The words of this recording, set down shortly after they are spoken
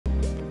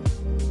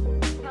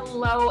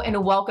Hello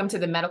and welcome to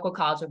the Medical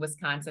College of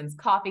Wisconsin's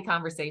Coffee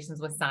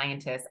Conversations with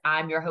Scientists.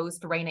 I'm your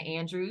host, Raina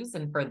Andrews,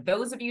 and for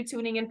those of you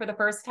tuning in for the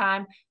first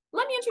time,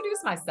 let me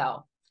introduce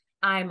myself.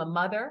 I'm a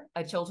mother,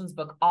 a children's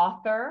book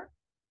author,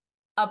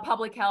 a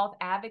public health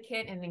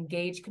advocate, and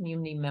engaged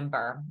community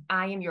member.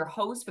 I am your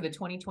host for the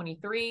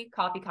 2023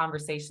 Coffee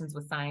Conversations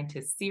with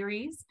Scientists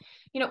series.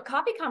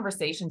 Coffee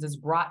Conversations is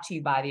brought to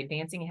you by the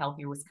Advancing a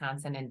Healthier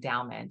Wisconsin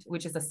Endowment,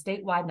 which is a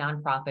statewide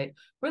nonprofit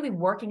really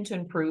working to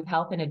improve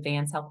health and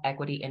advance health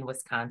equity in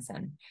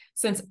Wisconsin.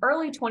 Since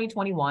early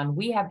 2021,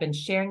 we have been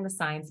sharing the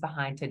science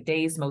behind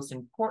today's most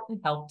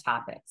important health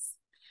topics.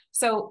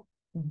 So,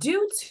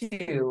 due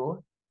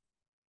to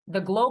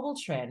the global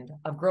trend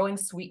of growing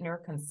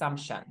sweetener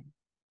consumption,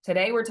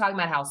 today, we're talking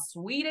about how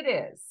sweet it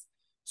is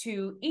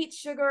to eat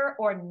sugar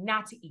or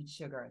not to eat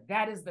sugar.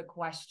 That is the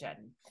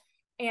question.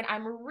 And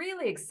I'm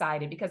really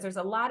excited because there's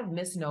a lot of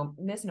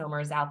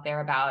misnomers out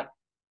there about,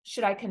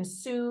 should I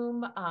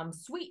consume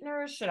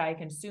sweeteners? Should I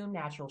consume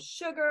natural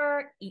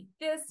sugar? Eat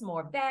this,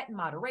 more of that in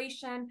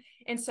moderation.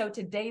 And so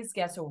today's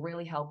guest will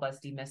really help us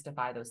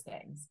demystify those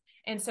things.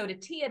 And so to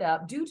tee it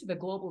up, due to the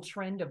global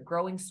trend of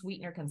growing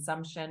sweetener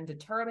consumption,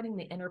 determining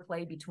the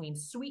interplay between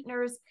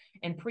sweeteners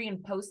and pre- and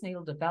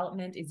postnatal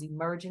development is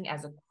emerging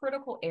as a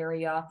critical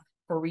area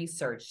for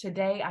research.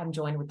 Today, I'm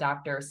joined with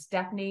Dr.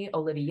 Stephanie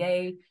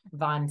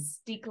Olivier-Van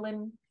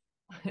Stichelen,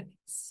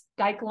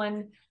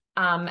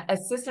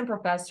 assistant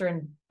professor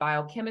in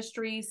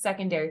biochemistry,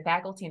 secondary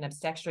faculty in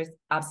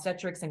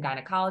obstetrics and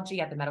gynecology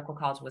at the Medical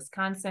College of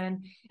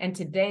Wisconsin. And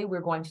today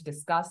we're going to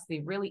discuss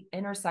the really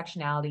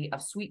intersectionality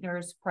of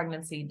sweeteners,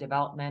 pregnancy,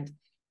 development,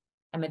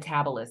 and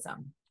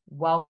metabolism.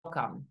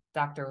 Welcome,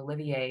 Dr.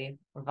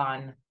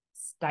 Olivier-Van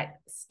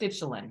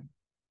Stichelen.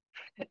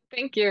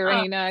 Thank you,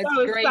 Raina.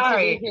 It's great to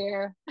be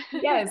here.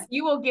 Yes,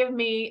 you will give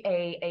me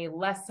a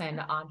lesson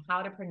on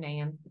how to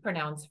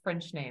pronounce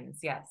French names.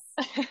 Yes.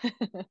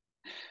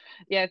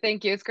 Yeah,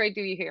 thank you. It's great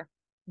to be here.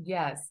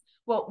 Yes.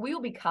 Well, we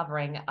will be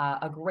covering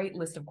a great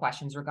list of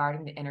questions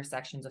regarding the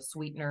intersections of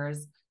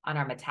sweeteners on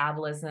our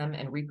metabolism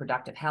and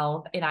reproductive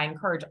health. And I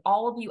encourage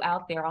all of you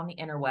out there on the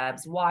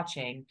interwebs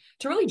watching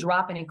to really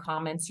drop any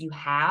comments you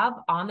have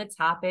on the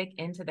topic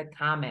into the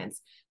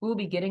comments. We will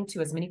be getting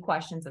to as many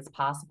questions as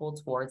possible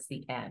towards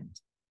the end.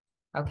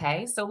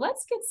 Okay, so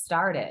let's get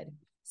started.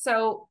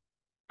 So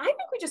I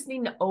think we just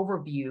need an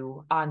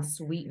overview on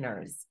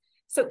sweeteners.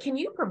 So can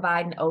you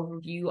provide an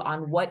overview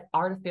on what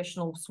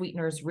artificial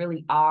sweeteners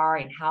really are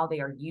and how they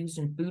are used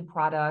in food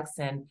products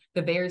and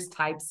the various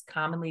types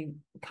commonly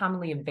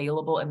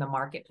available in the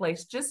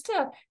marketplace, just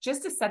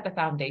to set the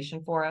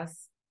foundation for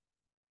us?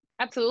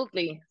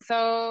 Absolutely.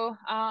 So,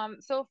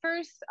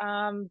 first,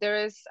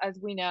 there is, as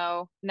we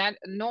know, not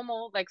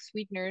normal like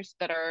sweeteners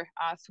that are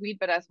sweet,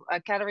 but as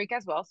caloric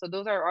as well. So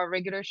those are our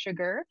regular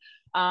sugar.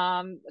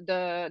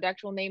 The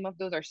actual name of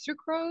those are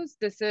sucrose.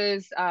 This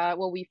is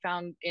what we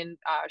found in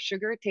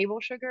sugar, table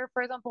sugar,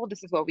 for example.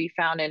 This is what we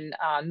found in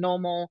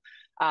normal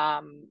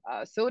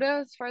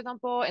sodas, for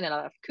example, and a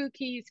lot of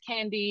cookies,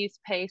 candies,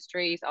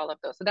 pastries, all of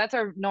those. So that's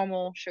our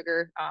normal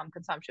sugar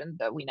consumption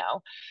that we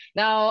know.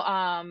 Now,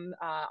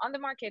 on the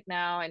market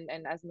now, and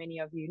as many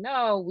of you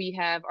know, we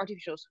have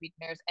artificial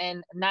sweeteners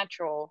and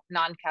natural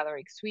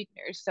non-caloric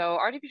sweeteners. So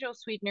artificial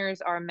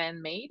sweeteners are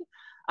man-made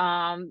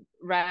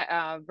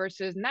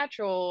versus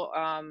natural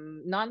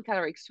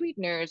non-caloric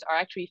sweeteners are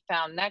actually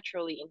found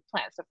naturally in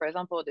plants. So for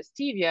example, the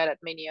stevia that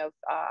many of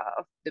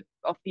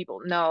people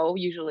know,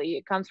 usually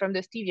it comes from the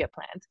stevia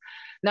plant.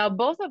 Now,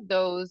 both of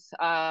those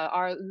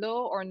are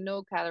low or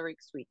no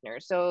caloric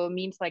sweeteners. So it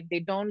means like they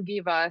don't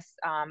give us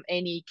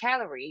any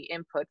calorie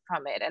input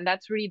from it. And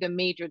that's really the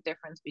major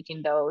difference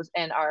between those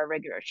and our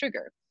regular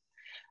sugar.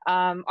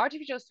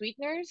 Artificial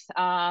sweeteners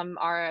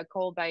are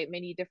called by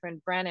many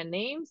different brand and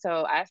names.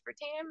 So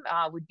aspartame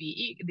would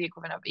be the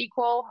equivalent of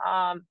equal,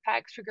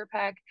 sugar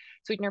pack,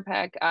 sweetener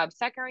pack.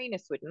 Saccharin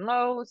is sweet and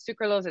low.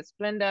 Sucralose is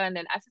Splenda. And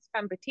then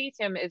acesulfame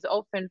potassium is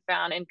often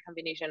found in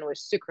combination with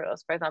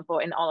sucralose, for example,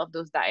 in all of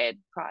those diet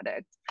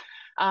products.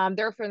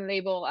 They're often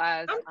labeled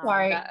as... I'm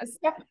sorry,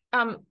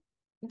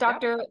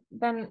 Doctor, yep.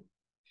 Then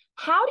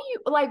how do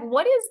you,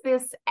 what is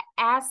this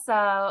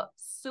acesulfame?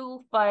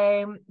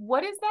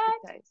 What is that?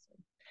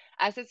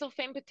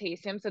 Acesulfame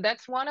potassium. So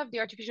that's one of the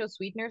artificial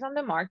sweeteners on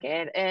the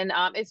market. And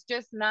it's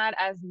just not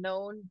as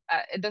known.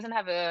 It doesn't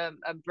have a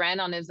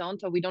brand on its own.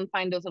 So we don't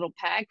find those little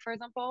packs, for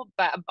example,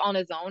 but on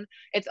its own,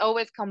 it's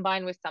always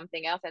combined with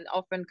something else and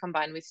often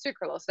combined with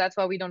sucralose. So that's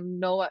why we don't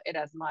know it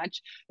as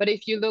much. But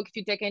if you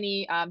take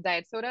any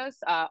diet sodas,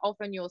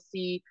 often you'll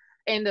see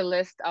in the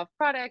list of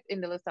product,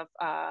 in the list of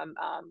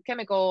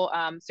chemical,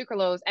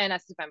 sucralose and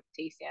acesulfame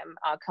potassium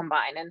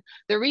combined. And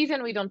the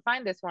reason we don't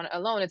find this one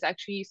alone is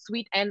actually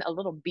sweet and a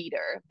little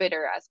bitter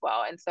as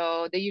well. And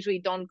so they usually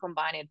don't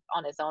combine it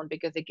on its own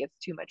because it gives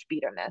too much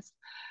bitterness.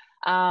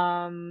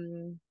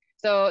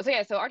 So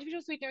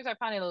artificial sweeteners are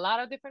found in a lot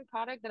of different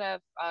products that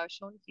I've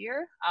shown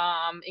here,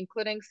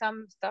 including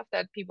some stuff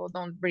that people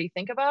don't really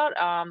think about,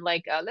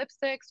 like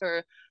lipsticks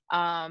or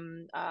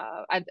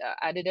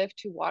additive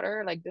to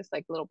water, like this,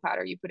 like little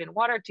powder you put in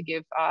water to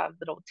give a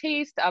little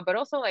taste, but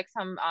also like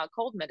some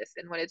cold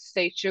medicine when it's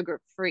say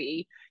sugar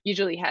free,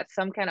 usually has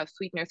some kind of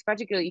sweeteners,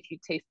 particularly if you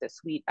taste the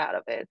sweet out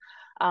of it.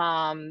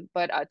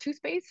 But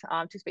toothpaste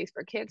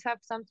for kids have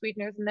some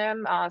sweeteners in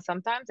them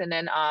sometimes. And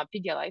then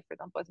Pedialyte, for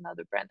example, is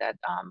another brand that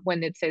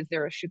when it says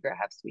zero sugar,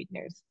 have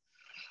sweeteners.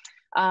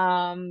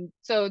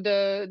 So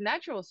the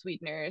natural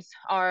sweeteners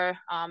are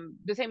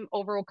the same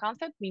overall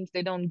concept, means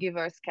they don't give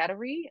us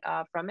calorie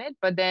from it,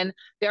 but then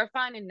they're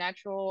found in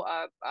natural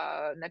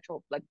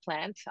like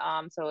plants.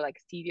 So like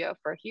stevia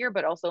for here,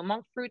 but also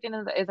monk fruit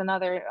is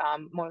another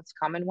most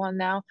common one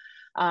now.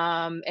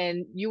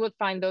 And you would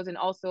find those in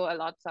also a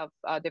lots of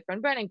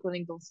different brands,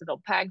 including those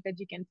little packs that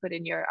you can put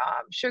in your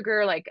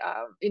sugar, like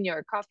in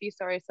your coffee,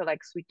 sorry. So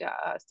like sweet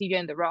stevia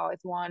in the raw is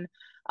one,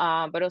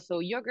 but also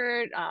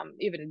yogurt,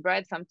 even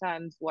bread,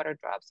 sometimes water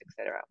drops,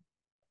 etc.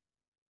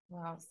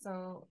 Wow.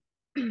 So,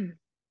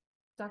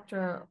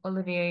 Dr.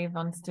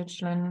 Olivier-Van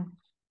Stichelen,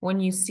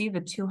 when you see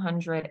the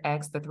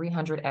 200x, the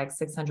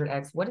 300x,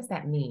 600x, what does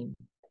that mean?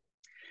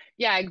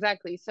 Yeah,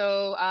 exactly.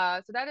 So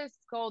that is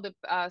called the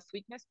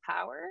sweetness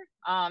power.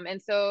 And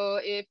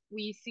so if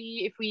we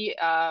think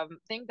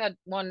that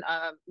one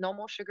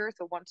normal sugar,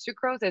 so one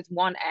sucrose is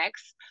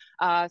 1x,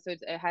 so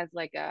it has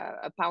like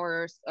a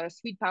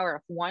sweet power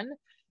of 1.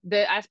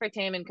 The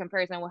aspartame in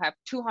comparison will have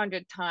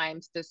 200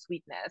 times the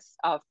sweetness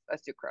of a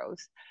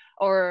sucrose,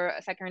 or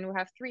a saccharin will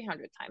have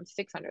 300 times,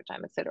 600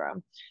 times, etc.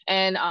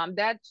 And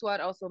that's what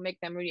also make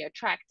them really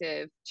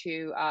attractive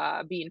to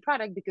be in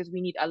product, because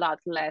we need a lot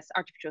less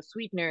artificial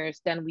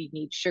sweeteners than we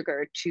need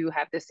sugar to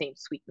have the same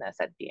sweetness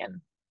at the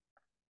end.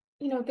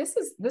 You know, this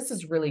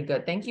is really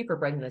good. Thank you for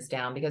breaking this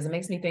down, because it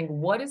makes me think,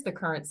 what is the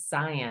current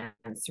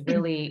science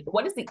really,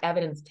 what does the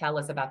evidence tell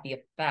us about the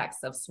effects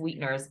of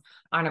sweeteners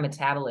on our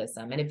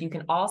metabolism? And if you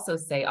can also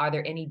say, are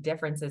there any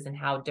differences in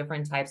how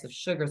different types of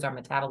sugars are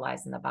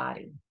metabolized in the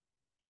body?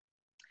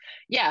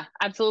 Yeah,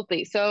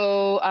 absolutely.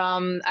 So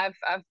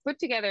I've put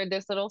together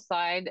this little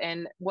slide,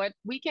 and what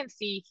we can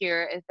see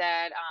here is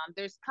that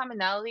there's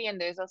commonality, and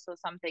there's also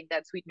something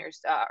that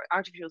sweeteners,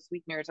 artificial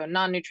sweeteners or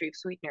non-nutritive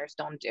sweeteners,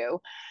 don't do.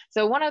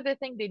 So one of the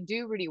things they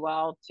do really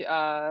well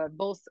to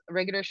both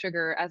regular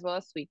sugar as well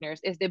as sweeteners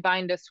is they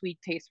bind the sweet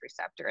taste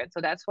receptor, and so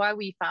that's why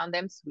we found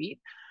them sweet.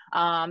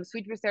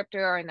 Sweet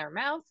receptor are in our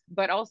mouth,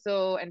 but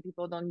also, and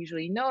people don't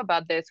usually know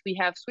about this, we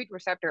have sweet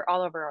receptor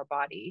all over our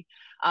body,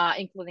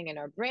 including in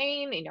our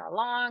brain, in our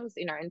lungs,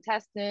 in our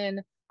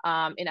intestine,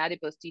 in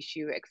adipose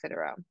tissue,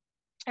 etc.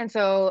 And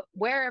so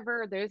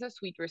wherever there's a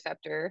sweet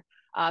receptor,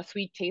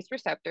 sweet taste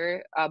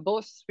receptor,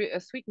 both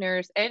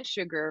sweeteners and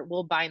sugar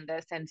will bind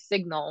this and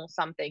signal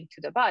something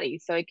to the body.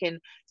 So it can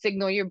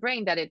signal your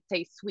brain that it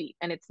tastes sweet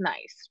and it's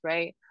nice,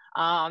 right?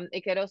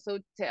 It could also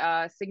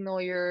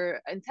signal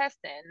your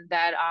intestine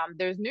that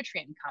there's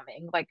nutrient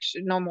coming, like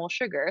normal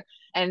sugar,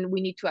 and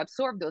we need to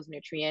absorb those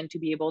nutrients to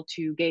be able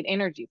to gain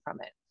energy from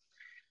it.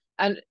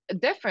 And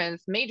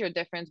major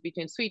difference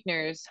between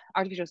sweeteners,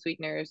 artificial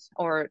sweeteners,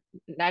 or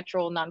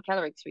natural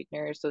non-caloric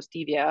sweeteners, so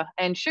stevia,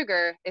 and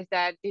sugar, is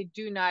that they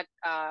do not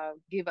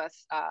give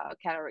us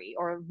calorie,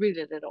 or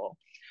really little,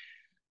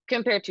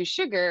 compared to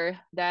sugar.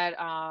 That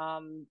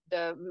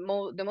the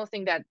most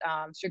thing that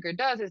sugar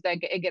does is that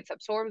it gets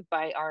absorbed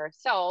by our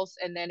cells,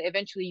 and then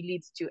eventually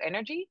leads to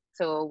energy.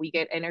 So we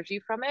get energy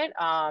from it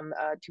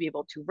to be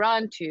able to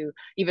run, to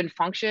even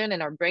function,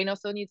 and our brain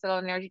also needs a lot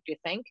of energy to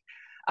think.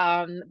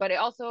 But it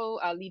also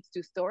leads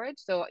to storage,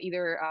 so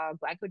either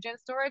glycogen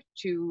storage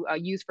to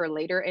use for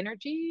later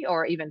energy,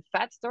 or even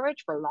fat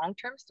storage for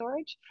long-term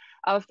storage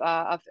of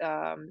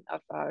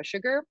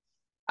sugar.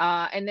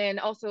 And then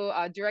also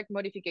direct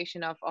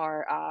modification of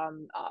our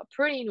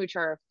protein, which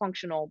are a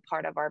functional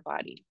part of our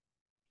body.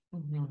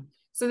 Mm-hmm.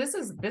 So this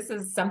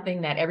is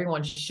something that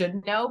everyone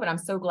should know, but I'm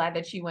so glad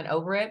that you went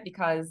over it,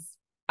 because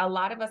a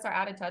lot of us are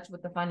out of touch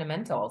with the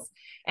fundamentals.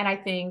 And I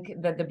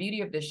think that the beauty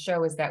of this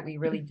show is that we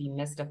really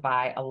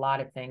demystify a lot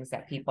of things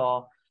that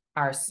people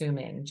are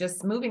assuming.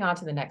 Just moving on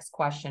to the next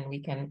question, we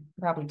can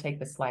probably take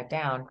the slide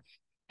down,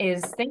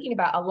 is thinking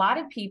about, a lot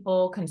of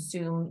people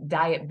consume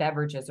diet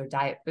beverages or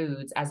diet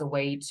foods as a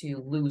way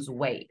to lose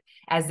weight,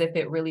 as if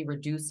it really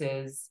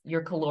reduces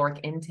your caloric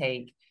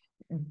intake.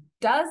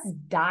 Does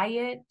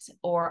diet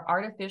or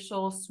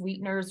artificial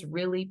sweeteners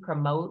really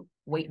promote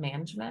weight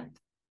management?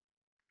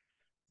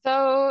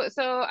 So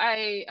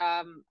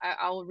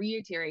I'll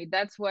reiterate,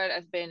 that's what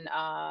has been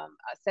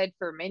said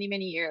for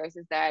many years,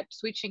 is that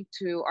switching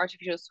to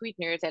artificial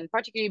sweeteners, and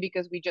particularly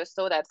because we just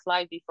saw that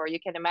slide before,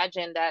 you can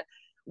imagine that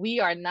we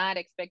are not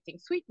expecting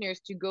sweeteners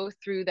to go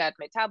through that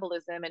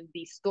metabolism and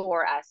be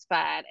stored as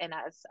fat and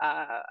as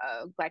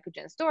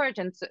glycogen storage,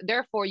 and so,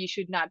 therefore you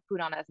should not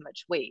put on as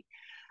much weight.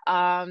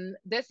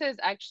 This is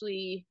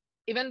actually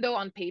even though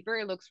on paper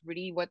it looks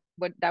really what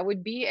that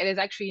would be, it is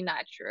actually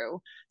not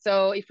true.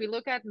 So if we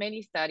look at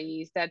many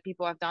studies that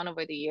people have done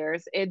over the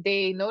years,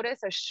 they notice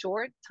a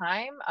short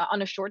time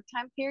on a short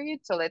time period.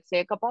 So let's say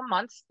a couple of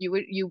months, you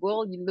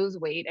will lose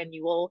weight and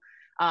you will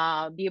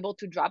be able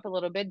to drop a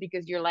little bit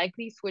because you're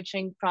likely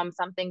switching from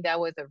something that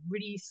was a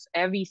really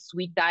heavy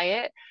sweet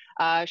diet,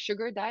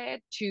 sugar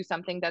diet, to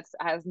something that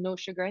has no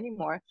sugar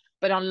anymore.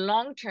 But on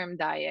long-term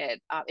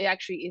diet, it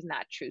actually is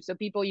not true. So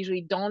people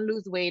usually don't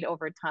lose weight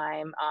over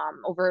time,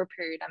 over a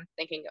period. I'm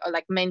thinking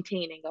like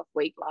maintaining of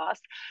weight loss.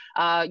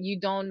 You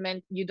don't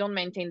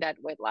maintain that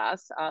weight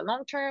loss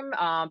long-term.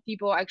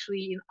 People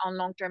actually on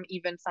long-term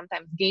even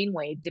sometimes gain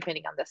weight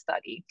depending on the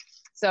study.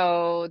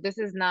 So this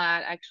is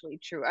not actually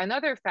true.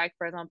 Another fact,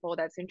 for example,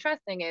 that's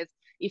interesting is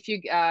if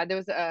you there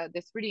was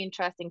this really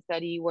interesting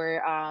study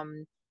where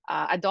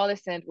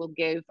adolescent will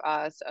give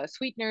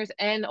sweeteners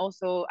and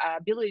also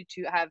ability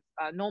to have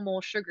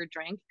normal sugar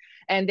drink,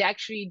 and they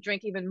actually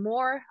drink even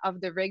more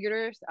of the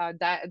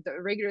the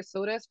regular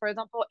sodas, for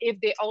example, if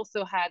they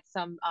also had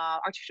some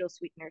artificial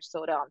sweetener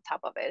soda on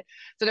top of it.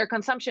 So their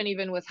consumption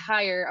even was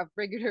higher of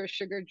regular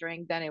sugar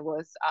drink than it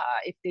was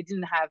if they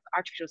didn't have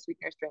artificial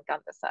sweeteners drink on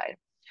the side.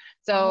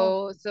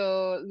 Oh,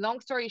 So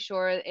long story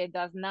short, it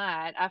does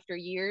not, after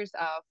years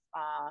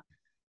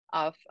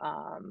of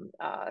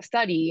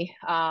study,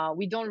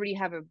 we don't really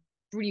have a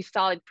really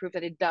solid proof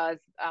that it does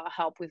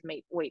help with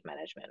weight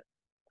management.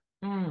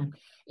 mm.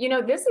 You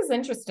know, this is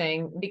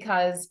interesting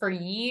because for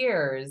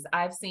years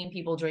I've seen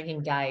people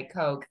drinking Diet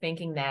Coke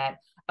thinking that,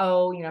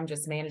 oh, I'm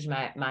just managing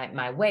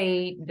my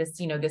weight. This,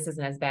 this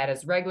isn't as bad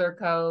as regular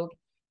Coke.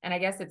 And I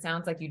guess it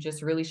sounds like you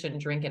just really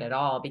shouldn't drink it at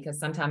all because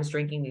sometimes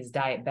drinking these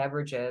diet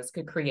beverages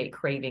could create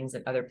cravings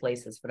in other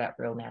places for that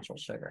real natural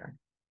sugar.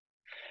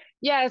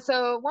 Yeah,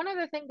 so one of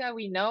the things that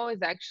we know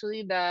is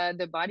actually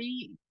the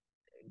body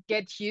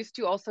gets used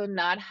to also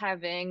not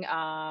having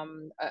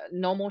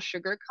normal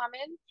sugar come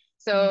in. Mm.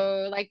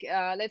 So like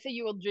let's say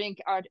you will drink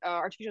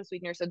artificial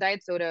sweeteners, so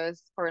diet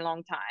sodas for a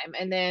long time,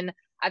 and then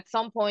at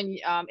some point,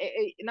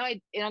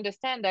 it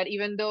understand that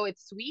even though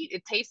it's sweet,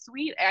 it tastes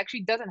sweet, it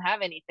actually doesn't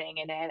have anything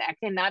in it. I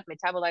cannot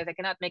metabolize, I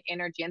cannot make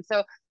energy, and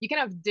so you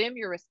kind of dim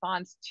your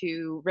response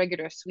to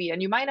regular sweet,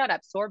 and you might not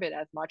absorb it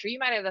as much, or you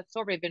might have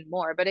absorbed even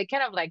more, but it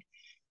kind of like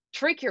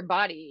trick your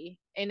body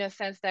in a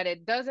sense that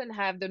it doesn't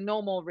have the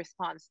normal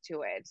response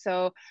to it.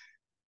 So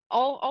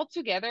all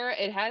together,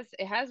 it has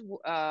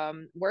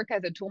work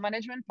as a tool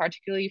management,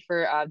 particularly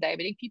for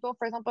diabetic people,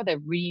 for example, that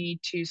really need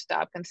to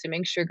stop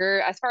consuming sugar.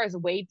 As far as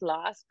weight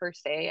loss per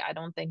se, I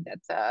don't think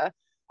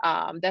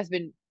that's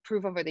been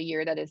proof over the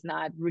year that is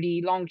not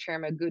really long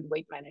term a good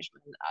weight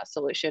management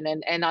solution.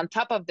 And on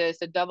top of this,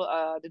 the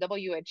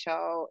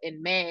WHO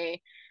in May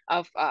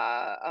of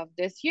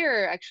this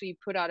year actually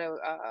put out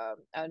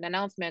an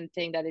announcement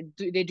saying that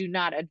they do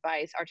not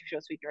advise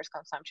artificial sweeteners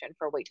consumption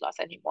for weight loss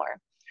anymore.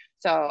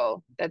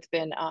 So that's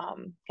been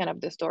kind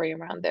of the story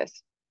around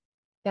this.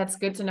 That's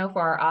good to know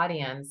for our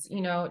audience.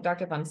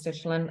 Dr. Van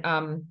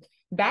Stichelen,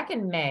 back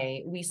in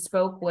May, we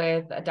spoke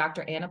with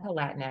Dr. Anna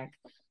Palatnik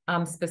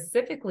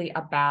specifically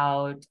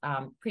about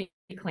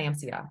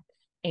preeclampsia,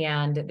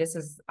 and this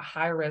is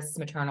high-risk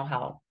maternal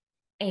health.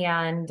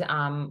 And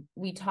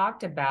we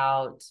talked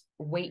about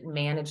weight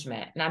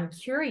management. And I'm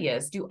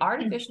curious, do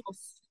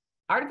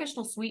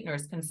artificial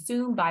sweeteners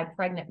consumed by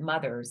pregnant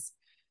mothers,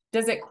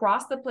 does it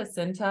cross the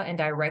placenta and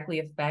directly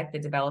affect the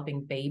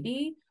developing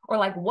baby? Or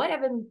like what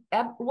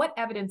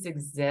evidence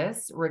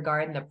exists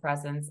regarding the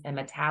presence and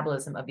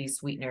metabolism of these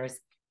sweeteners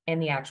in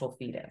the actual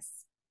fetus?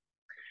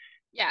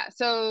 Yeah,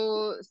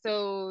 so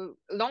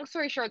long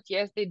story short,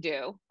 yes, they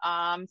do.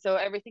 So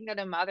everything that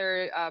a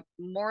mother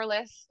more or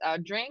less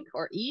drink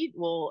or eat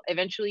will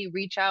eventually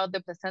reach out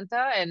the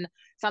placenta, and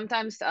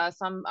sometimes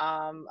some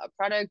a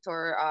product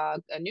or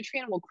a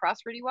nutrient will cross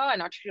really well,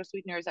 and artificial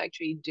sweeteners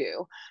actually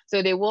do.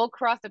 So they will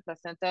cross the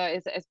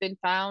placenta. It's been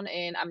found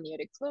in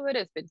amniotic fluid.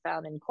 It's been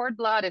found in cord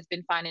blood. It's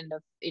been found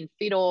in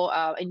fetal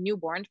in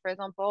newborns, for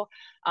example,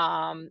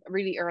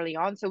 really early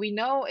on. So we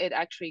know it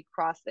actually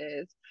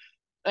crosses.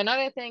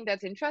 Another thing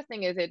that's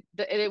interesting is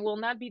it will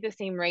not be the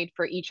same rate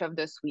for each of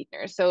the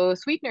sweeteners. So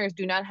sweeteners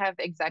do not have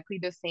exactly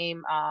the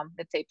same,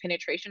 let's say,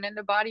 penetration in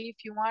the body,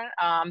 if you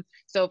want.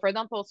 So for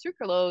example,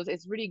 sucralose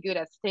is really good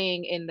at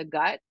staying in the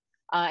gut.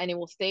 And it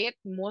will stay it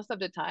most of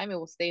the time. It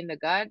will stay in the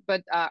gut.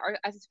 But our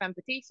aspartame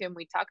potassium,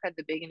 we talked at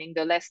the beginning,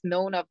 the less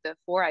known of the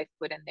four I've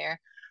put in there,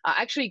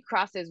 actually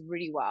crosses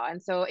really well.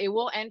 And so it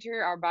will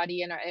enter our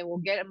body and it will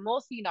get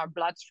mostly in our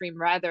bloodstream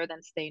rather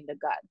than stay in the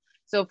gut.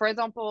 So, for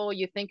example,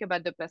 you think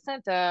about the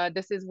placenta.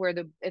 This is where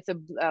it's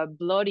a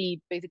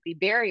bloody, basically,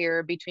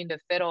 barrier between the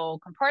fetal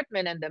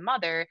compartment and the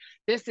mother.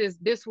 This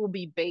will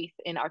be bathed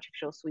in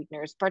artificial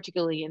sweeteners,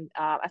 particularly in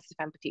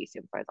aspartame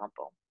potassium, for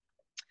example.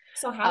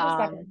 So how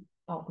does that,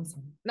 oh, I'm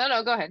sorry.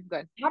 No, go ahead, go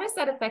ahead. How does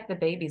that affect the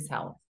baby's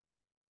health?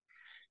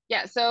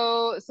 Yeah,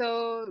 so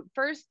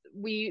first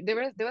there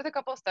was a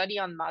couple of study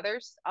on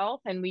mother's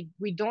health, and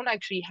we don't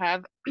actually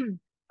have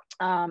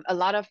a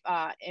lot of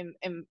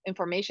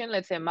information.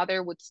 Let's say a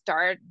mother would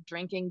start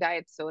drinking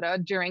diet soda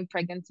during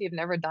pregnancy. I've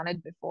never done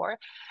it before.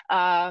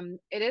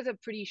 It is a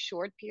pretty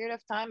short period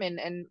of time.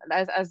 And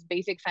as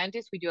basic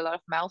scientists, we do a lot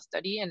of mouse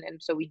study. And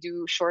so we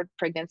do short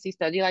pregnancy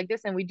study like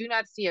this. And we do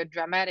not see a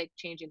dramatic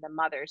change in the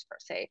mothers per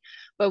se,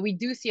 but we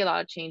do see a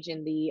lot of change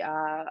in the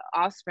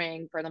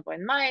offspring, for example,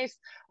 in mice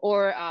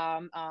or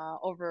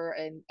over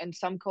in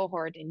some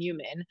cohort in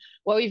human.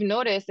 What we've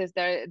noticed is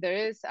there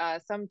is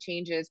some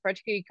changes,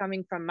 particularly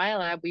coming from my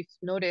lab. We've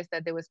noticed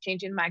that there was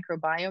change in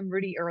microbiome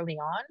really early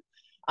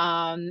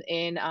on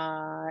in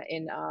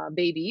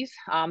babies.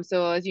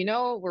 So as you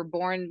know, we're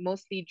born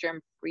mostly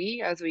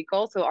germ-free, as we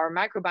call. So our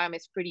microbiome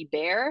is pretty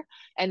bare,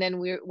 and then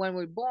when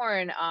we're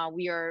born,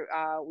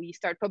 we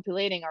start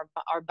populating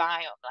our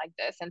biome like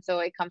this. And so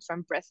it comes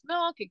from breast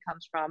milk, it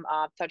comes from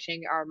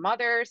touching our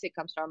mothers, it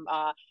comes from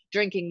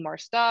drinking more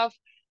stuff.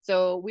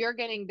 So we are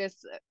getting this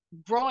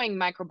growing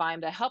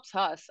microbiome that helps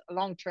us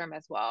long term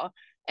as well.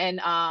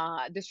 And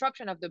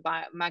disruption of the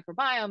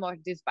microbiome or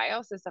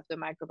dysbiosis of the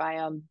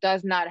microbiome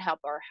does not help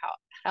our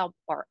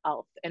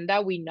health, and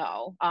that we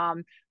know.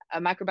 A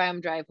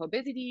microbiome drive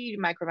obesity,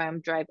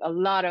 microbiome drive a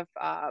lot of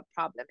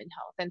problem in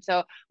health. And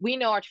so we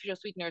know artificial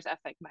sweeteners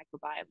affect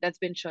microbiome. That's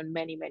been shown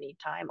many, many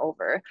times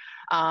over.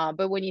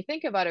 But when you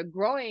think about a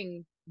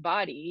growing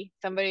body,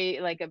 somebody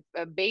like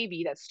a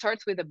baby that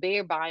starts with a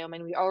bare biome,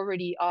 and we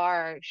already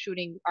are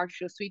shooting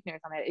artificial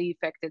sweeteners on it, it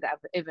affected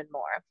even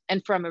more,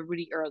 and from a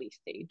really early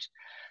stage.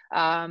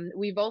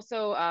 We've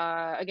also,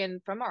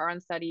 again, from our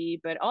own study,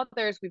 but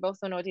others, we've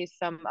also noticed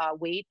some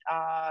weight,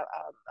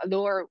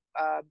 lower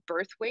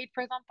birth weight,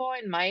 for example,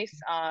 in mice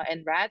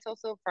and rats,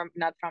 also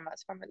not from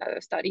us, from another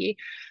study,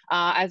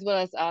 as well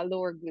as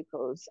lower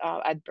glucose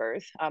at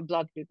birth,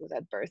 blood glucose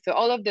at birth. So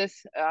all of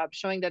this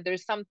showing that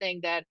there's something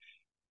that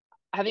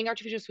having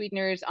artificial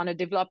sweeteners on a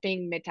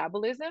developing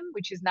metabolism,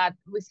 which is kind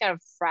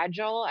of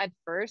fragile at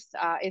first,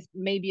 is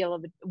maybe a little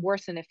bit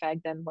worse in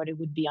effect than what it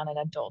would be on an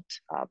adult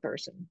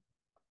person.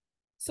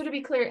 So to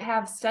be clear,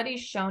 have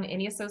studies shown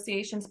any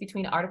associations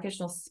between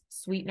artificial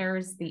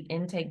sweeteners, the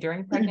intake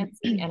during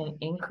pregnancy, and an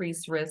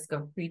increased risk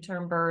of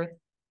preterm birth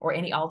or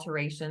any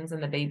alterations in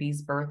the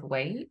baby's birth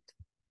weight?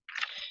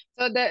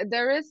 So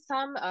there is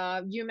some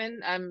human.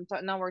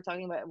 Now we're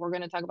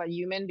going to talk about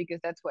human because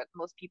that's what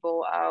most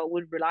people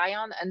would rely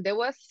on. And there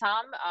was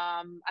some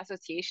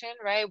association,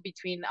 right,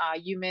 between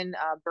human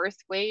birth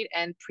weight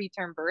and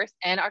preterm birth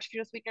and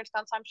artificial sweeteners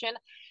consumption.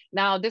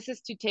 Now this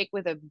is to take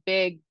with a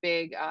big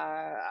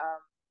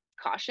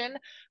caution,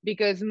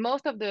 because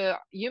most of the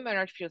human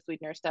artificial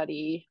sweetener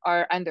study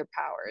are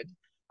underpowered,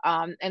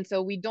 and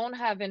so we don't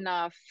have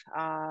enough.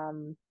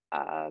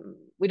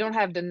 We don't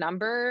have the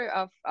number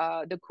of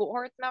the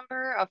cohort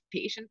number of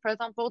patients, for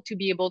example, to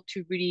be able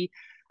to really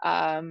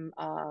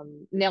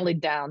nail it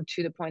down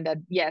to the point that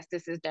yes,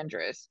 this is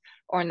dangerous,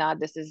 or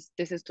not, this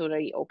is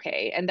totally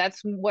okay. And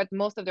that's what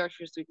most of the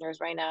artificial sweeteners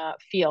right now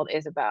field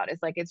is about.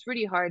 It's like it's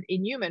really hard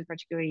in human,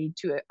 particularly,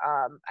 to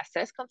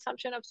assess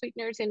consumption of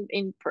sweeteners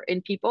in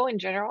people in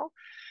general.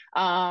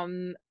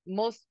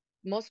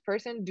 Most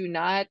persons do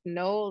not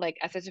know, like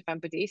acetylphen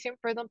potassium,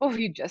 for example,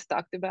 we just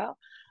talked about.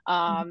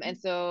 And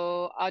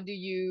so how do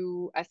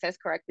you assess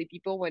correctly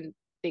people when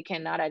they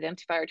cannot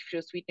identify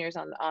artificial sweeteners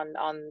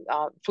on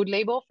food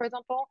label, for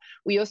example?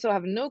 We also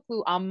have no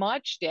clue how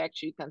much they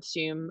actually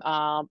consume,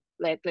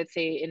 let's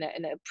say in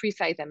a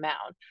precise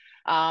amount.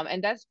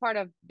 And that's part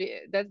of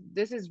that.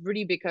 This is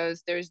really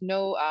because there's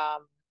no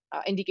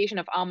indication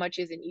of how much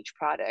is in each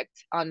product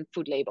on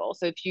food label.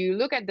 So if you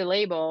look at the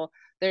label,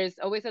 there's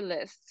always a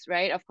list,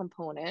 right, of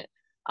component.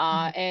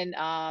 And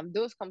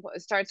those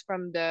starts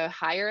from the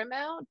higher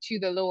amount to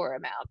the lower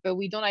amount, but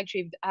we don't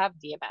actually have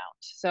the amount.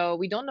 So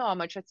we don't know how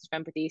much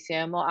acetylphen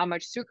potassium or how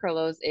much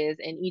sucralose is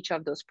in each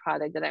of those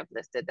products that I've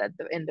listed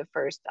in the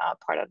first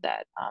part of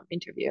that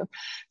interview.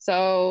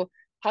 So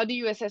how do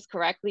you assess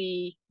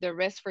correctly the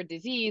risk for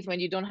disease when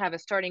you don't have a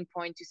starting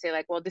point to say,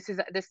 like, well, this is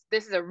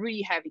a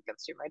really heavy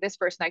consumer. This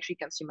person actually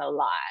consumes a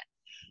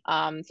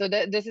lot. So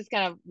this is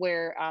kind of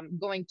where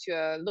going to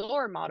a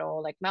lower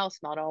model, like mouse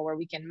model, where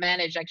we can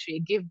manage,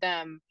 actually give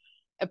them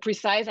a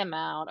precise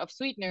amount of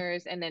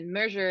sweeteners and then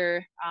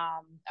measure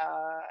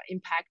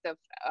impact of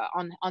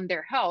on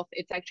their health.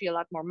 It's actually a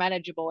lot more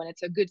manageable, and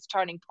it's a good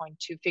starting point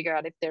to figure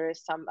out if there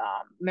is some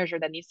measure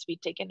that needs to be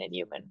taken in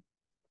human.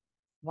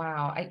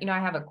 Wow. I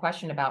have a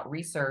question about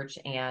research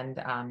and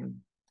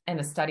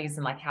the studies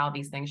and like how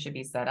these things should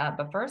be set up.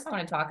 But first, I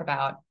want to talk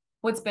about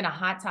what's been a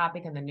hot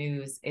topic in the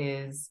news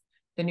is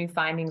the new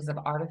findings of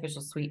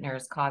artificial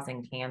sweeteners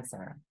causing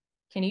cancer.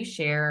 Can you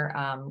share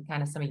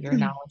kind of some of your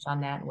knowledge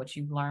on that and what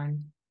you've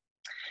learned?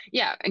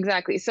 Yeah,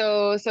 exactly.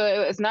 So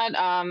it was not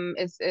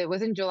it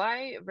was in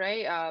July,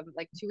 right?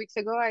 Like 2 weeks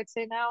ago, I'd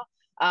say now.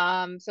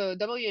 So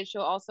WHO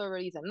also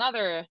released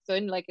another. So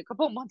in like a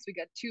couple of months, we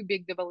got two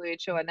big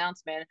WHO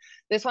announcement.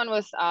 This one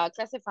was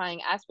classifying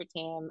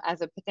aspartame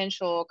as a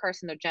potential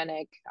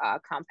carcinogenic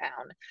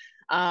compound.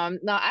 Now,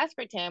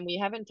 aspartame, we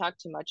haven't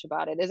talked too much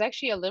about it. It's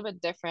actually a little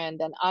bit different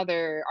than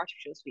other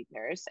artificial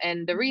sweeteners.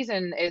 And the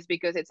reason is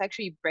because it's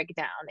actually break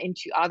down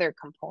into other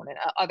component,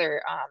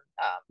 other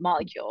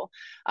molecule.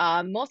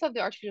 Most of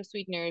the artificial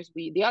sweeteners,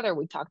 we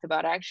talked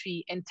about, are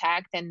actually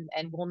intact and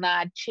will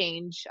not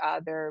change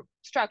their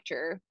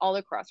structure all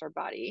across our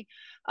body.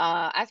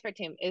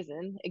 Aspartame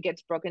isn't. It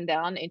gets broken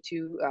down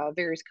into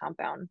various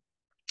compounds.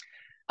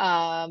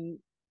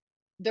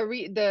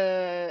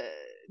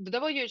 The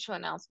WHO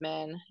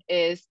announcement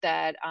is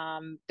that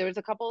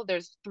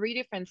there's 3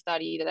 different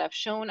studies that have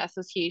shown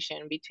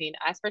association between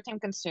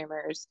aspartame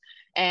consumers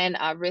and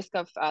risk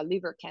of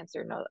liver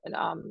cancer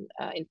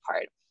in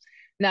part.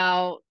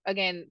 Now,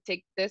 again,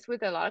 take this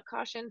with a lot of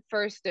caution.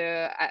 First,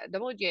 the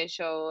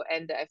WHO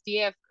and the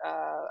FDA have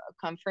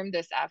confirmed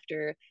this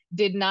after,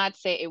 did not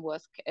say it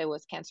was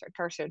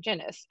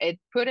carcinogenous. It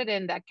put it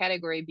in that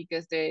category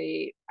because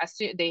they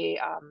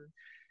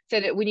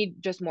said that we need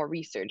just more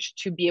research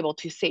to be able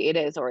to say it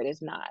is or it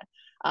is not.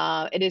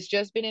 It has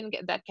just been in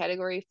that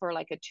category for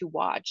like a to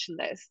watch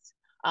list.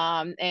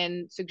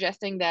 And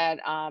suggesting that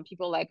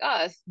people like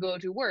us go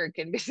to work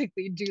and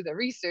basically do the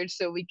research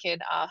so we can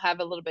have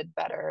a little bit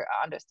better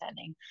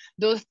understanding.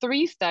 Those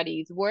 3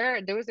 studies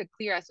where there was a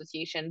clear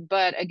association,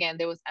 but again,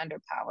 there was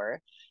underpower.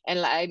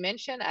 And like I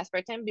mentioned,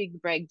 aspartame big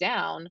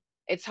breakdown.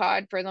 It's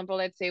hard. For example,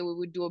 let's say we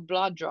would do a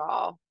blood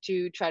draw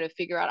to try to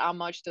figure out how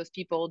much those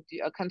people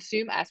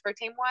consume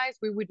aspartame wise.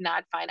 We would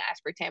not find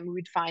aspartame. We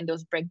would find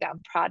those breakdown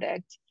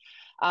products.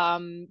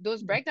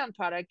 Those breakdown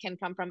products can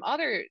come from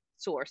other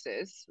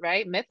sources,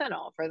 right?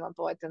 Methanol, for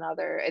example,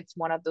 it's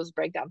one of those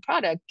breakdown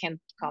products, can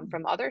come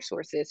from other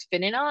sources.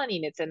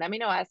 Phenylalanine, it's an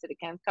amino acid, it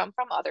can come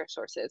from other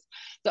sources.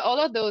 So all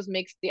of those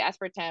makes the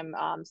aspartame,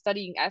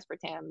 studying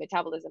aspartame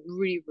metabolism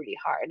really, really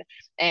hard,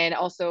 and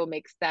also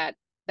makes that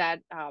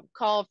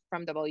call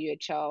from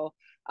WHO.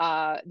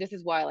 This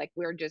is why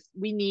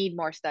we need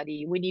more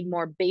study. We need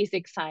more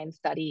basic science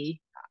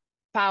study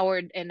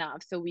powered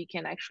enough so we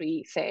can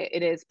actually say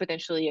it is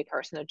potentially a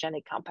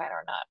carcinogenic compound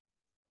or not.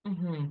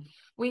 Mm-hmm.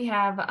 We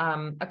have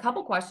a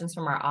couple questions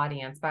from our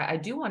audience, but I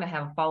do want to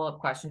have follow-up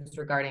questions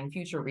regarding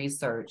future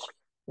research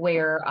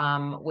where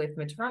with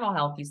maternal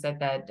health, you said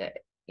that,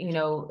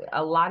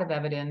 a lot of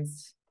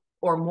evidence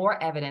or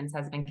more evidence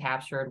has been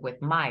captured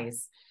with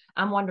mice.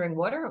 I'm wondering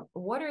what are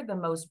the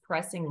most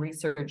pressing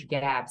research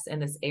gaps in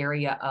this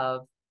area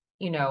of,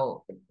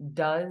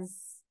 does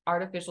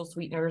artificial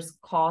sweeteners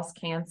cause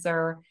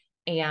cancer?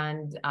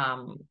 And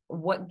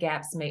what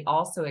gaps may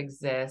also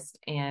exist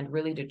in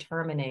really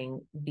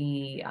determining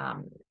the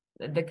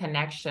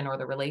connection or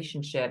the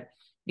relationship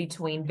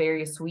between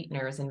various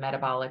sweeteners and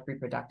metabolic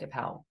reproductive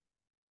health?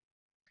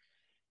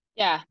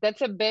 Yeah,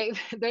 there's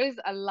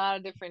a lot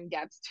of different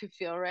gaps to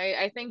fill, right?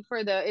 I think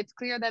it's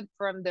clear that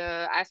from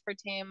the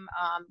aspartame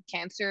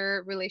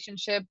cancer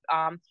relationship,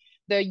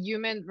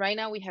 right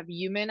now we have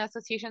human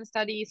association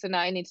study. So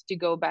now it needs to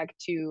go back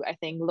to, I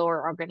think,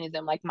 lower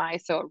organism like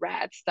mice or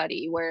rat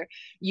study, where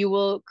you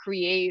will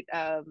create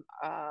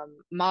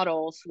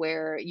models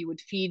where you would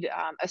feed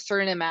a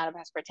certain amount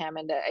of aspartame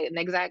and an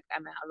exact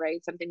amount,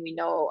 right? Something we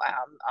know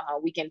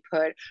we can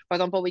put, for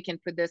example, we can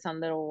put this on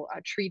little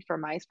treat for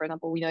mice, for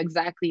example, we know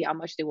exactly how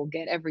much they will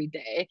get every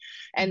day.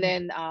 And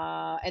then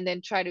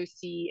try to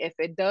see if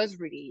it does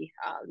really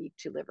lead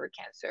to liver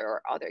cancer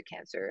or other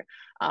cancer.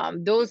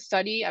 Those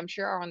studies, I'm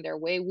sure, are on their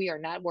way. We are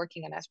not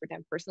working on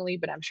aspartame personally,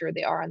 but I'm sure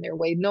they are on their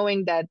way,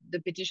 knowing that the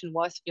petition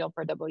was filed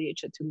for WHO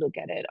to look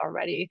at it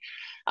already.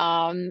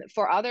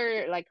 For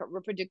other like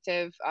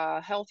reproductive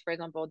health, for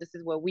example, this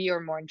is what we are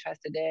more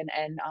interested in.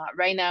 And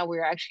right now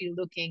we're actually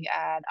looking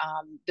at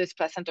this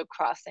placental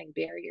crossing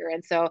barrier.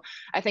 And so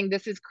I think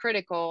this is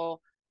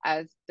critical,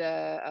 as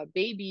the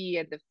baby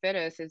and the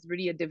fetus is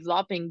really a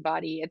developing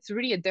body. It's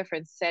really a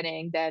different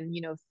setting than,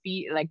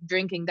 like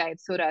drinking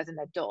diet soda as an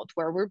adult,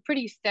 where we're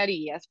pretty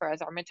steady as far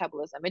as our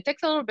metabolism. It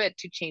takes a little bit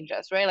to change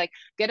us, right? Like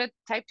get a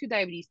type 2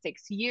 diabetes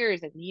takes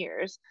years and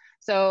years.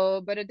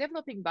 So, but a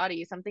developing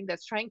body is something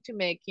that's trying to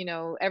make,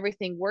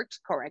 everything works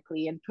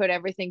correctly and put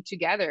everything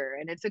together.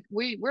 And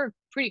we're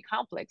pretty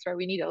complex, right?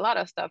 We need a lot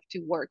of stuff to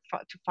work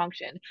to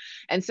function.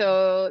 And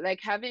so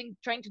like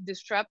trying to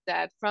disrupt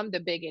that from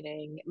the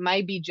beginning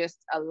might be just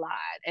a lot.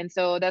 And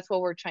so that's what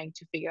we're trying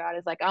to figure out,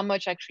 is like how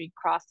much actually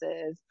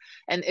crosses,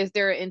 and is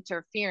there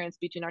interference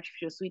between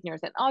artificial sweeteners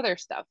and other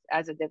stuff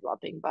as a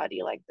developing body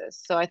like this.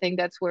 So I think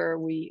that's where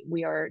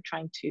we are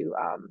trying to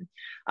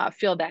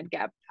fill that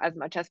gap as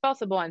much as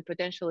possible, and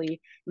potentially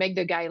make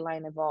the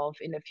guideline evolve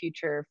in the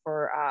future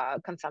for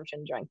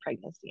consumption during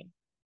pregnancy.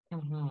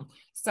 Mm-hmm.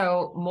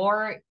 So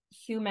more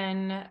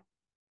human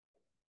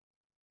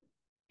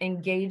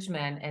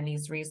engagement in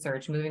these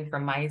research, moving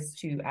from mice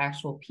to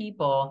actual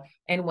people,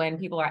 and when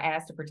people are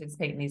asked to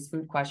participate in these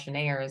food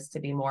questionnaires, to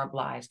be more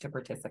obliged to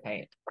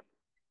participate.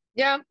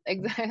 Yeah,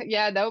 exactly.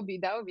 Yeah, that would be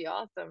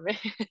awesome.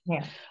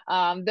 Yeah.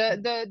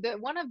 The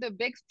one of the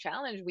big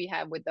challenge we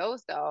have with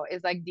those though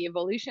is like the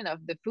evolution of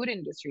the food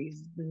industry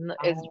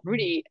is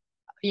really,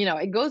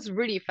 it goes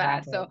really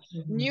fast. So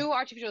new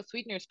artificial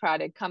sweeteners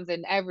product comes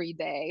in every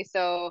day.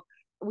 So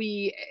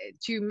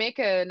to make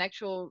an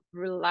actual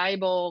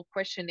reliable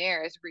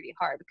questionnaire is really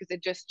hard because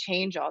it just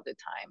change all the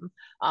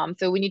time.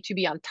 So we need to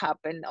be on top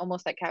and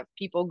almost like have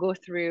people go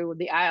through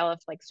the aisle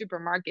of like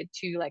supermarket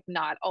to like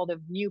not all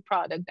the new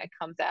product that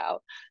comes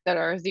out that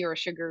are zero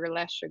sugar or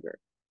less sugar.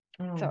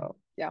 So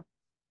yeah.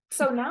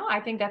 So now I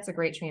think that's a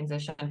great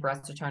transition for us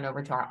to turn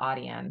over to our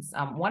audience.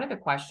 One of the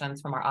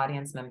questions from our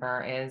audience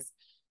member is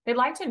they'd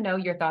like to know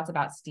your thoughts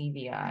about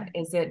stevia.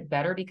 Is it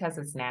better because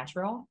it's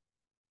natural?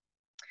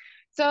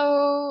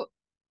 So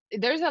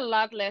there's a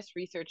lot less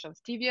research on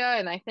stevia,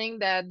 and I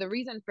think that the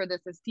reason for this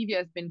is stevia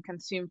has been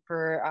consumed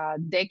for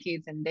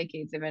decades and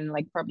decades, even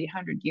like probably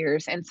 100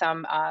 years in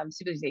some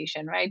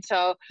civilization, right?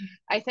 So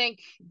I think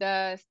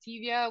the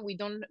stevia,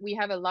 we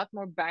have a lot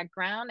more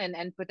background,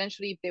 and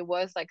potentially if there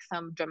was like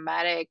some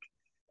dramatic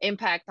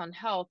impact on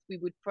health, we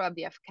would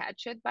probably have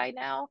catch it by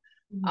now.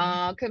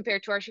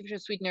 Compared to artificial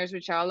sweeteners,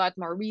 which are a lot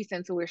more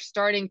recent. So we're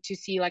starting to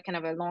see like kind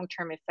of a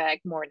long-term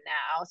effect more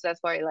now. So that's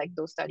why like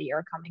those studies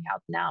are coming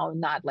out now,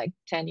 not like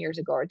 10 years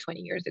ago or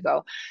 20 years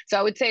ago. So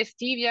I would say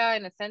stevia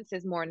in a sense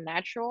is more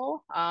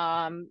natural.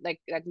 Like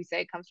we say,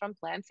 it comes from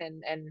plants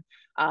and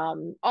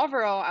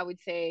overall, I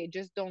would say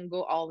just don't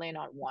go all in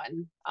on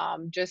one.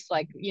 Just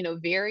like,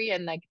 vary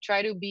and like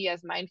try to be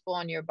as mindful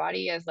on your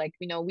body as like,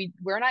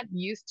 we're not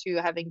used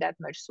to having that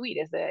much sweet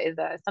is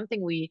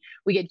something we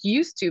get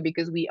used to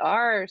because we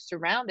are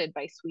surrounded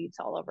by sweets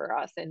all over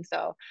us. And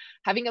so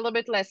having a little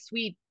bit less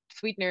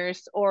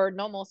sweeteners or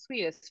normal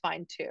sweet is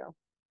fine too.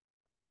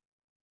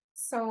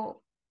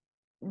 So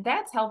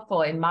that's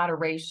helpful in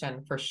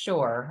moderation for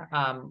sure,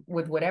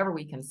 with whatever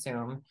we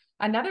consume.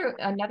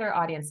 Another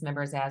audience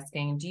member is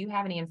asking, do you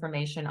have any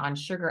information on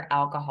sugar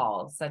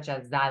alcohols such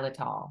as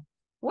xylitol?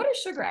 What are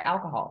sugar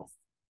alcohols?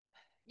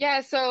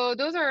 Yeah, so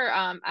those are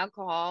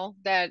alcohol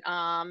that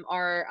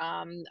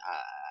are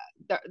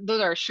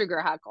those are sugar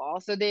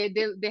alcohol. So they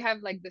have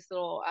like this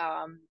little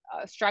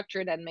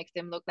structure that makes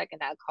them look like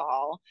an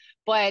alcohol,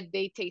 but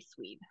they taste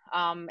sweet.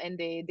 And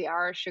they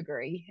are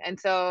sugary, and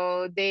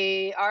so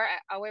they are,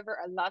 however,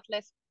 a lot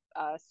less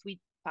sweet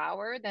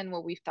power than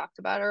what we've talked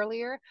about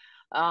earlier.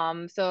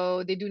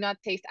 So they do not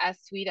taste as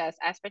sweet as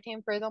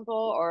aspartame, for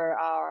example, or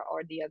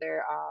the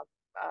other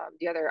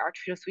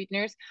artificial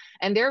sweeteners,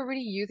 and they're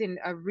really used in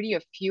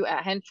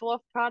a handful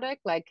of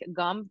product like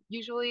gum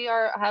usually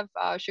have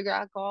sugar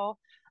alcohol.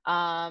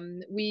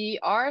 We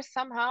are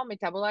somehow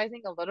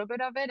metabolizing a little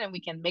bit of it and we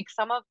can mix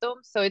some of them,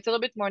 so it's a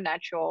little bit more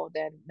natural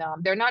than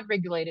they're not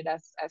regulated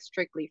as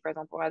strictly, for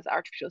example, as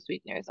artificial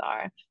sweeteners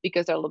are,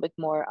 because they're a little bit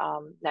more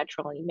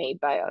naturally made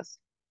by us.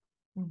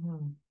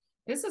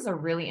 This is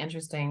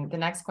the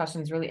next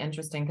question is really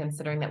interesting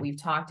considering that we've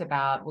talked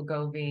about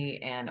Wegovy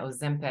and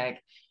Ozempic.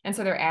 And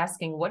so they're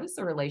asking, what is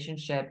the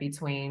relationship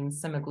between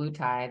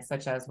semaglutides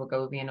such as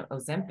Wegovy and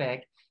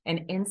Ozempic and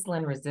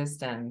insulin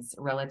resistance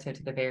relative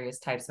to the various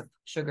types of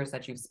sugars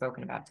that you've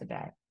spoken about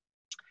today?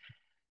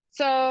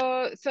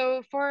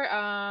 So for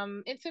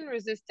insulin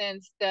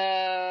resistance,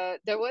 there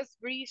was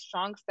really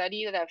strong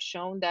study that have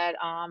shown that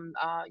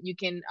you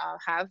can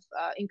have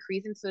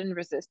increased insulin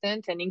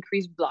resistance and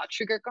increased blood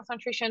sugar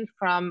concentration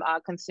from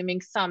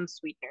consuming some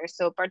sweeteners.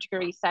 So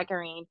particularly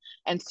saccharin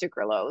and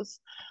sucralose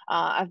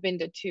have been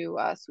the two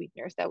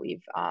sweeteners that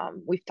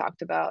we've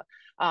talked about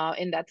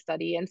in that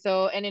study,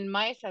 and in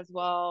mice as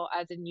well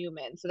as in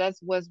humans. So that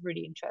was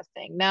really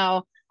interesting.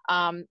 Now,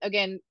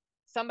 again,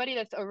 somebody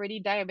that's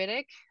already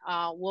diabetic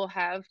will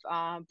have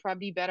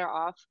probably better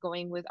off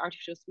going with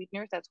artificial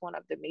sweeteners. That's one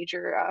of the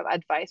major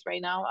advice right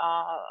now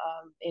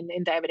in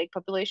diabetic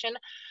population.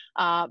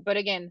 But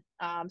again,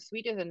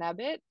 sweet is an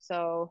habit.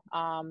 So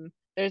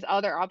there's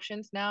other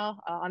options now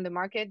on the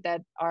market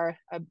that are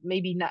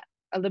maybe not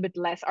a little bit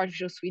less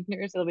artificial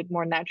sweeteners, a little bit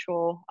more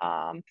natural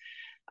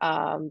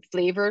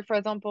flavored, for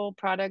example,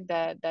 product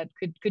that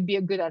could be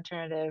a good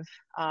alternative.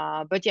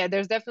 But yeah,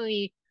 there's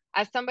definitely,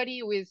 as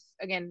somebody who is,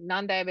 again,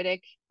 non-diabetic,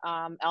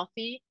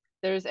 healthy,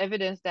 there's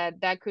evidence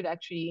that could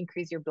actually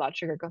increase your blood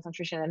sugar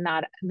concentration and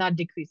not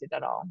decrease it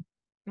at all.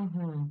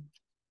 In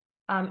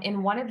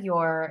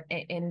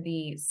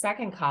the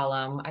second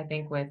column, I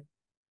think with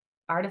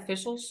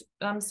artificial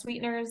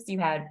sweeteners, you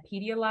had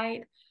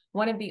Pedialyte.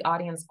 One of the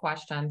audience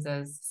questions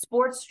is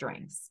sports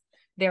drinks.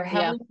 They're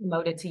heavily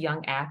promoted to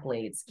young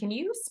athletes. Can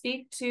you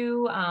speak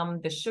to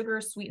the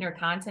sugar sweetener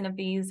content of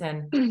these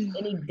and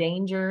any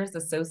dangers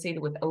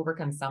associated with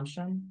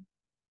overconsumption?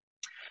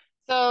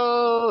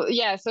 So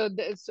yeah, so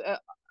there's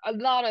a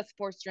lot of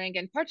sports drink,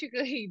 and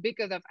particularly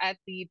because of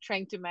athletes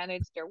trying to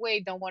manage their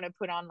weight, don't want to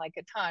put on like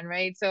a ton,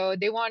 right? So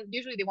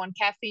usually they want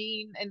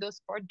caffeine in those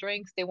sport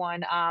drinks. They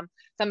want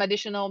some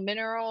additional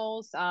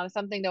minerals,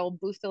 something that will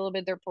boost a little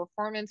bit their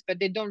performance, but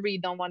they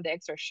don't want the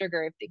extra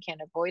sugar if they can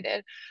avoid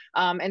it.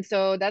 And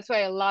so that's why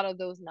a lot of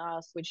those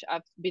now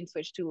have been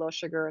switched to low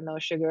sugar or no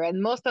sugar,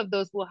 and most of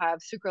those will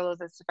have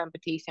sucralose and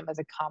potassium as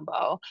a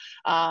combo,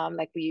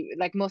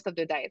 like most of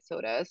the diet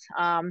sodas.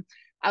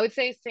 I would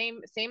say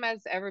same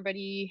as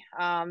everybody,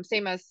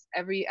 same as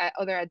every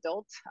other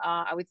adult.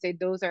 I would say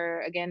those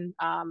are, again,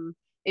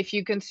 if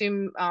you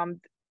consume,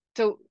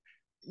 so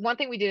one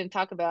thing we didn't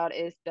talk about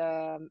is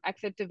the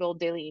acceptable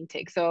daily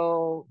intake.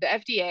 So the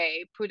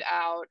FDA put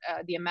out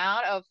the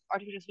amount of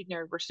artificial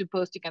sweetener we're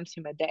supposed to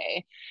consume a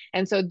day,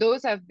 and so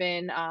those have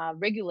been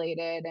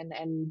regulated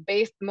and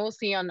based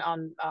mostly on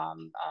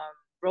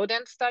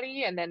rodent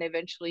study, and then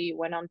eventually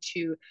went on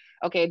to,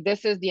 okay,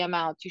 this is the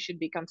amount you should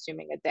be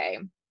consuming a day.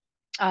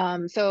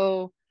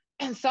 So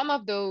and some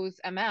of those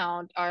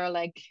amount are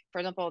like, for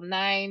example,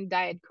 9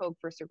 Diet Coke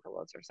for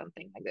sucralose or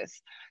something like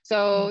this.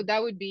 So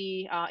that would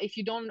be if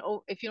you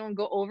don't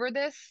go over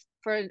this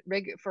for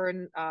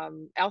an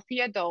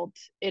healthy adult,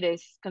 it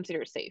is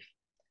considered safe.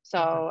 So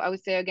Okay. I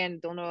would say again,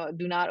 do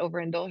not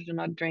overindulge, do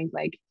not drink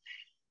like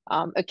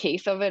a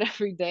case of it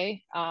every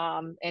day.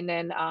 And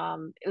then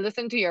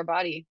listen to your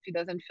body if it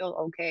doesn't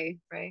feel okay,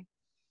 right?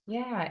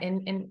 Yeah,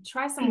 and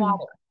try some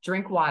water.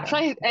 Drink water.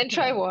 Try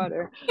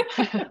water.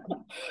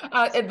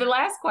 The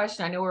last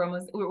question, I know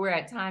we're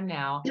at time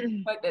now,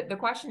 but the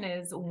question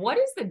is, what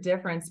is the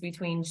difference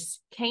between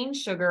cane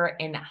sugar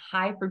and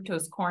high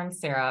fructose corn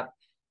syrup?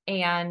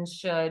 And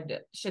should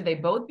they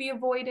both be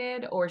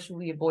avoided, or should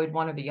we avoid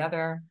one or the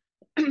other?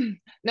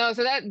 No,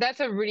 so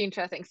that's a really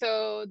interesting.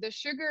 So the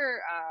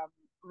sugar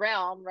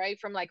realm, right,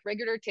 from like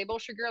regular table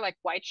sugar, like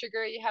white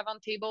sugar you have on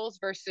tables,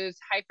 versus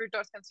high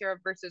fructose corn syrup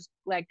versus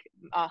like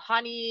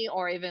honey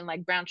or even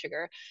like brown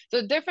sugar.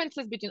 So the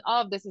differences between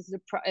all of this is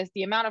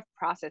the amount of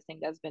processing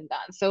that's been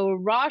done. So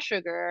raw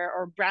sugar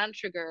or brown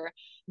sugar,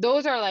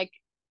 those are like,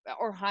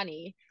 or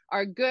honey,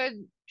 are good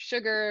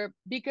sugar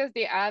because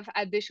they have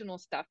additional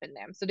stuff in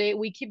them. So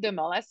we keep the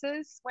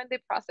molasses when they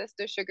process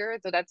the sugar.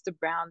 So that's the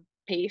brown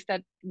paste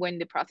that when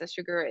they process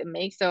sugar it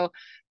makes. So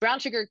brown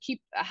sugar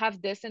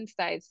have this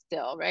inside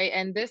still, right?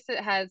 And this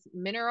has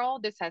mineral,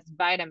 this has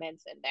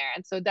vitamins in there.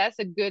 And so that's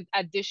a good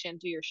addition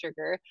to your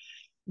sugar.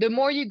 The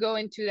more you go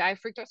into high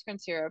fructose corn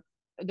syrup,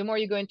 the more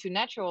you go into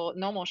natural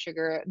normal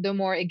sugar, the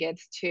more it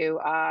gets to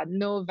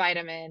no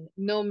vitamin,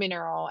 no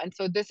mineral. And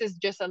so this is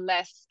just a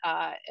less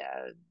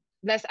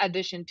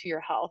addition to your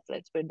health,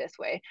 let's put it this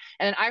way.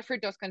 And then high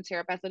fructose corn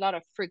syrup has a lot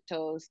of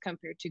fructose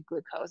compared to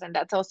glucose, and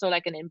that's also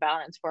like an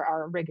imbalance for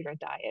our regular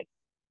diet.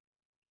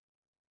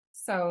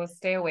 So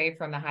stay away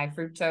from the high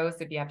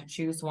fructose. If you have to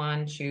choose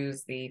one,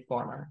 choose the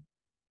former.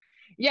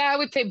 Yeah, I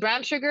would say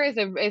brown sugar is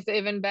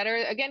even better.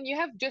 Again, you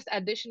have just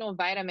additional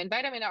vitamin.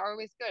 Vitamin are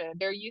always good.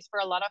 They're used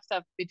for a lot of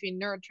stuff, between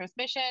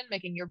neurotransmission,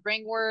 making your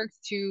brain work,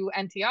 to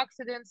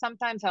antioxidants,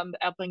 sometimes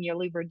helping your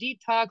liver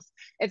detox.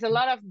 It's a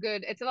lot of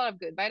good. It's a lot of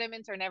good.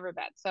 Vitamins are never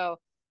bad. So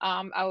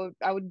I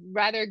would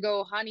rather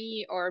go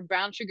honey or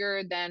brown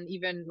sugar than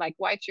even like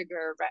white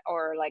sugar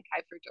or like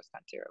high fructose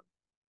corn syrup.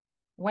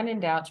 When in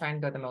doubt, try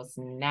and go the most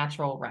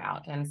natural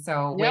route. And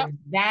so with Yep.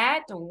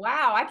 that,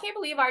 wow, I can't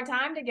believe our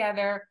time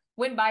together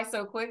went by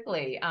so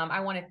quickly. I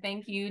want to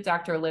thank you,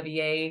 Dr.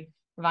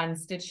 Olivier-Van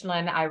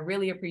Stichelen. I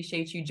really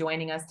appreciate you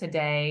joining us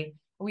today.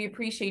 We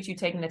appreciate you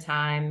taking the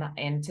time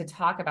and to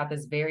talk about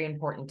this very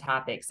important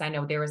topics. I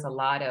know there was a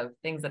lot of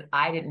things that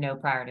I didn't know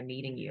prior to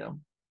meeting you.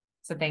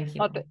 So thank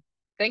Well, you.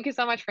 thank you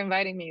so much for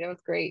inviting me. That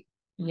was great.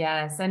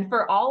 Yes. And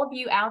for all of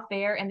you out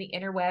there in the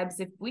interwebs,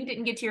 if we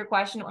didn't get to your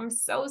question, I'm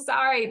so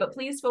sorry, but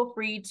please feel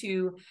free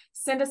to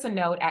send us a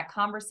note at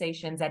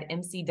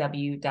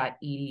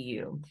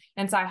conversations@mcw.edu.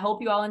 And so I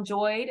hope you all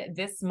enjoyed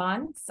this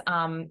month's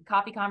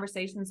Coffee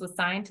Conversations with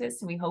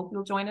Scientists, and we hope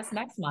you'll join us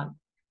next month.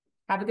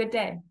 Have a good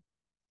day.